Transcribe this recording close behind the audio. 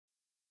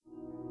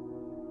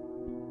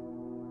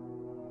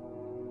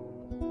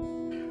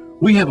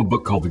We have a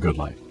book called The Good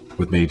Life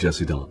with me,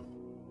 Jesse Dillon.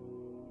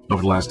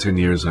 Over the last 10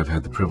 years, I've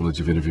had the privilege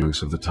of interviewing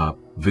some of the top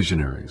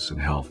visionaries in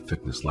health,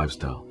 fitness,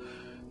 lifestyle,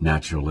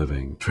 natural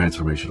living,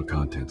 transformational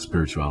content,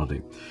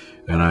 spirituality.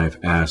 And I've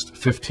asked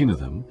 15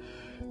 of them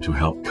to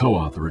help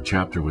co-author a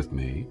chapter with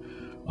me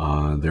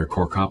on their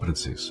core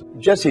competencies.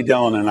 Jesse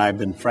Dillon and I have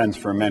been friends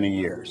for many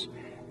years.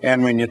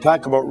 And when you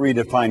talk about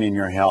redefining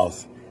your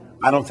health,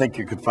 I don't think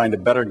you could find a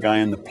better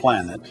guy on the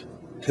planet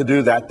to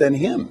do that than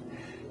him.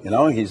 You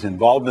know, he's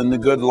involved in the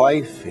good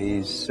life.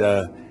 He's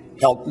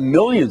helped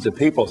millions of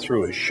people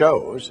through his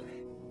shows.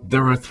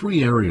 There are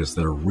 3 areas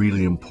that are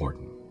really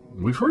important.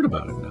 We've heard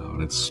about it now,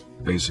 and it's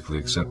basically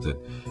accepted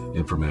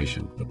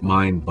information. But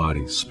mind,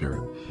 body,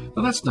 spirit.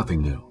 Now, that's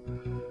nothing new.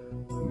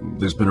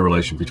 There's been a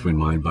relation between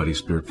mind, body,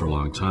 spirit for a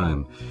long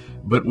time.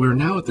 But we're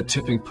now at the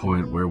tipping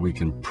point where we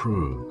can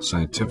prove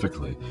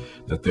scientifically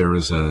that there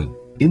is an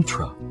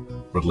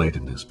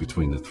intra-relatedness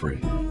between the 3.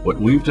 What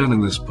we've done in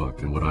this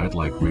book, and what I'd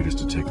like readers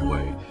to take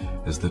away,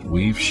 is that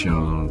we've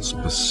shown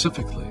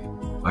specifically,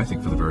 I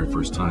think for the very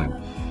first time,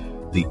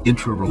 the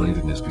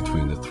intra-relatedness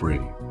between the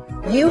 3.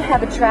 You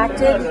have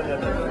attracted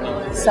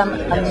some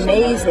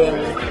amazing,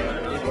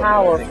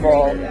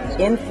 powerful,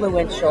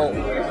 influential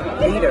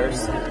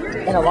leaders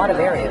in a lot of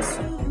areas.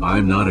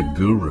 I'm not a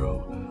guru.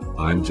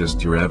 I'm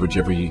just your average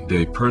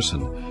everyday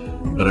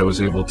person, but I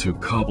was able to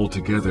cobble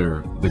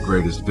together the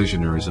greatest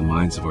visionaries and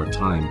minds of our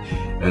time.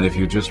 And if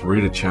you just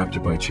read it chapter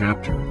by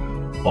chapter,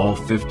 all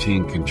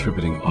 15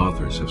 contributing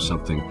authors have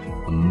something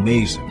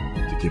amazing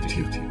to give to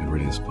you in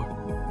reading this book.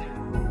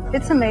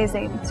 It's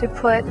amazing to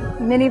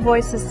put many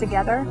voices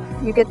together.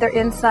 You get their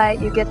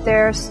insight, you get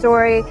their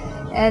story,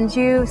 and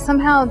you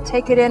somehow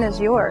take it in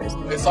as yours.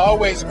 It's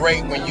always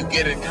great when you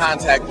get in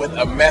contact with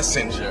a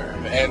messenger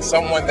and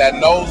someone that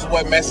knows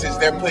what message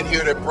they're put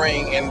here to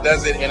bring and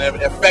does it in an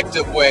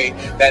effective way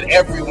that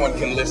everyone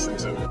can listen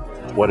to.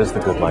 What is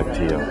the good life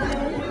to you?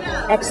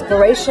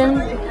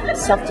 Exploration,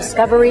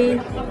 self-discovery,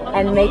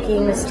 and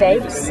making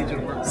mistakes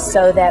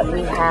so that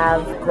we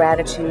have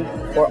gratitude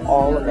for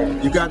all of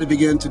it. You got to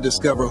begin to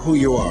discover who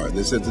you are.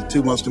 This is the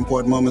 2 most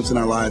important moments in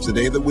our lives, the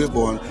day that we're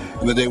born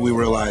and the day we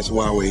realize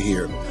why we're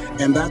here.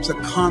 And that's a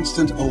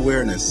constant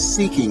awareness,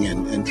 seeking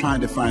and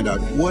trying to find out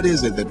what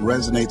is it that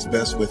resonates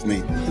best with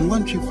me. And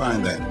once you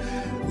find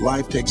that,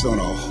 life takes on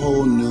a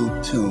whole new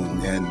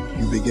tune and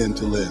you begin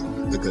to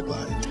live the good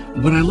life.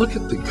 When I look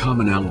at the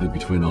commonality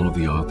between all of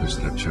the authors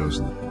that I've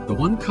chosen, the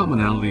one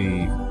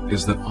commonality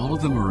is that all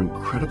of them are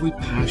incredibly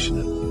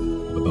passionate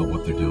about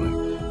what they're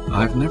doing.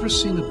 I've never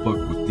seen a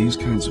book with these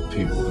kinds of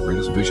people, the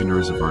greatest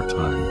visionaries of our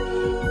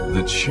time,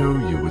 that show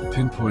you with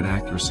pinpoint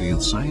accuracy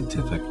and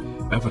scientific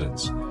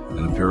evidence and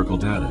empirical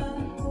data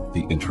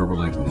the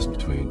interrelatedness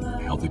between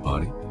a healthy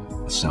body,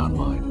 a sound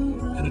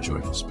mind, and a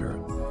joyful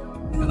spirit.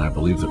 And I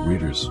believe that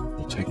readers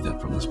will take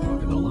that from this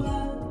book and they'll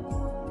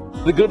love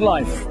it. The Good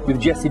Life with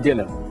Jesse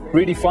Dillon.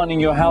 Redefining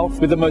your health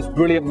with the most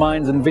brilliant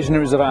minds and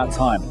visionaries of our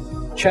time.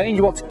 Change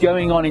what's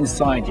going on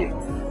inside you.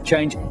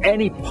 Change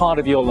any part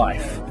of your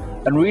life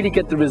and really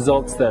get the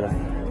results that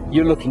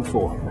you're looking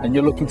for and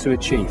you're looking to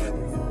achieve.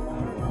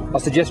 I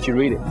suggest you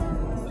read it.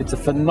 It's a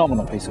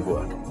phenomenal piece of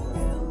work.